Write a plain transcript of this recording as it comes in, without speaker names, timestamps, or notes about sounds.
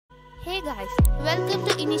Hey guys, welcome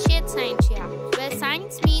to Initiate Science here, where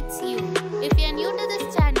science meets you. If you are new to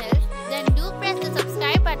this channel, then do press the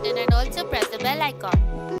subscribe button and also press the bell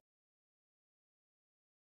icon.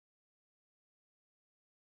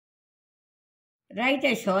 Write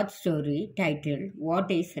a short story titled What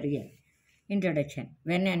is Real? Introduction.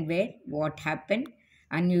 When and where? What happened?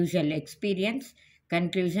 Unusual experience.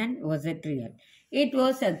 Conclusion. Was it real? It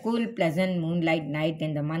was a cool, pleasant moonlight night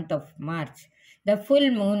in the month of March. The full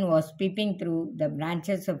moon was peeping through the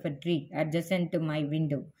branches of a tree adjacent to my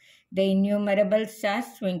window. The innumerable stars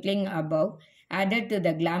twinkling above added to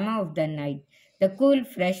the glamour of the night. The cool,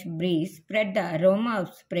 fresh breeze spread the aroma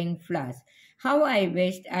of spring flowers. How I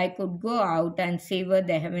wished I could go out and savor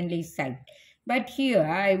the heavenly sight. But here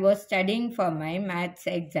I was studying for my maths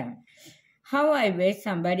exam. How I wish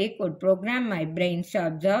somebody could program my brain to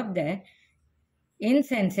absorb the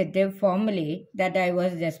insensitive formulae that I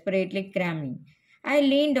was desperately cramming. I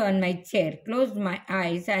leaned on my chair, closed my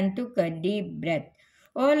eyes, and took a deep breath.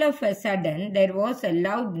 All of a sudden, there was a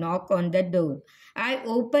loud knock on the door. I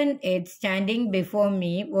opened it. Standing before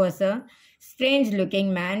me was a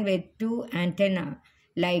strange-looking man with two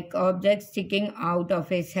antennae-like objects sticking out of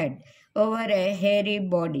his head over a hairy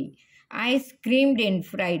body. I screamed in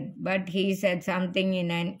fright, but he said something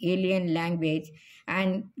in an alien language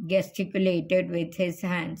and gesticulated with his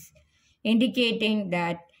hands, indicating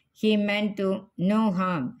that he meant to no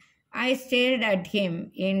harm. I stared at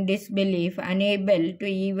him in disbelief, unable to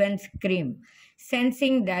even scream.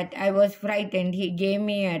 Sensing that I was frightened, he gave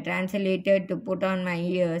me a translator to put on my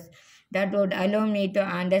ears that would allow me to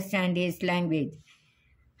understand his language.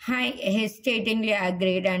 I hesitatingly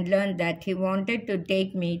agreed and learned that he wanted to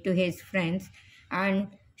take me to his friends and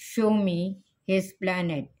show me his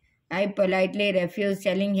planet. I politely refused,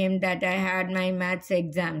 telling him that I had my maths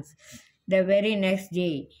exams the very next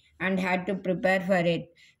day and had to prepare for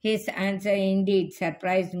it. His answer indeed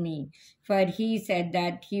surprised me, for he said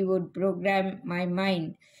that he would program my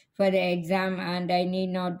mind for the exam and I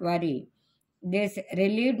need not worry. This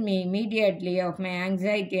relieved me immediately of my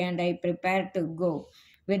anxiety and I prepared to go.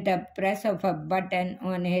 With the press of a button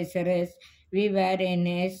on his wrist, we were in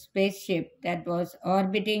his spaceship that was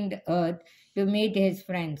orbiting the Earth to meet his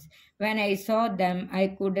friends. When I saw them,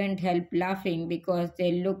 I couldn't help laughing because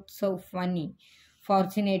they looked so funny.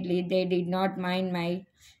 Fortunately, they did not mind my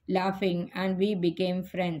laughing and we became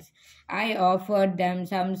friends. I offered them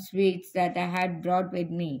some sweets that I had brought with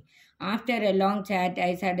me. After a long chat,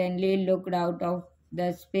 I suddenly looked out of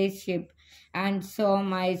the spaceship and saw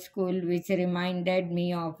my school, which reminded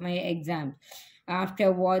me of my exams.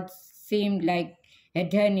 After what seemed like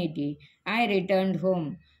eternity, I returned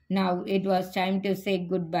home. Now it was time to say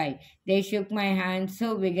goodbye. They shook my hand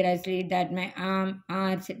so vigorously that my arm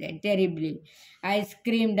arched terribly. I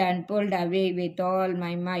screamed and pulled away with all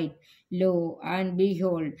my might. Lo and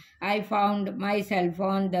behold, I found myself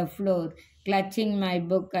on the floor, clutching my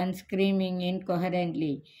book and screaming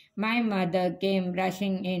incoherently. My mother came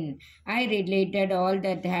rushing in. I related all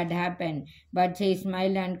that had happened, but she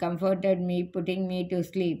smiled and comforted me, putting me to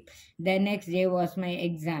sleep. The next day was my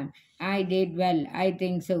exam. I did well, I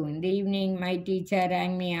think so. In the evening, my teacher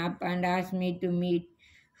rang me up and asked me to meet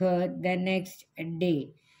her the next day.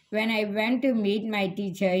 When I went to meet my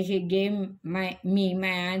teacher, she gave me my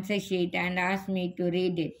answer sheet and asked me to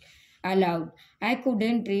read it aloud. I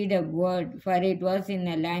couldn't read a word, for it was in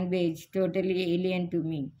a language totally alien to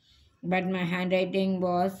me. But my handwriting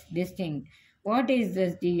was distinct. "What is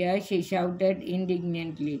this, dear?" she shouted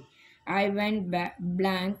indignantly. I went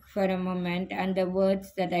blank for a moment, and the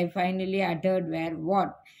words that I finally uttered were,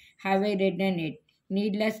 "What? Have I written it?"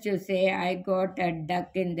 Needless to say, I got a duck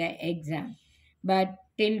in the exam. But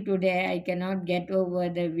till today, I cannot get over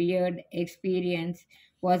the weird experience.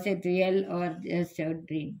 Was it real or just a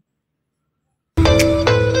dream?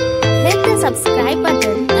 Hit the subscribe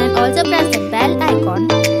button and also press the bell icon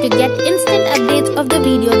to get instant updates of the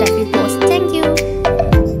video that we post.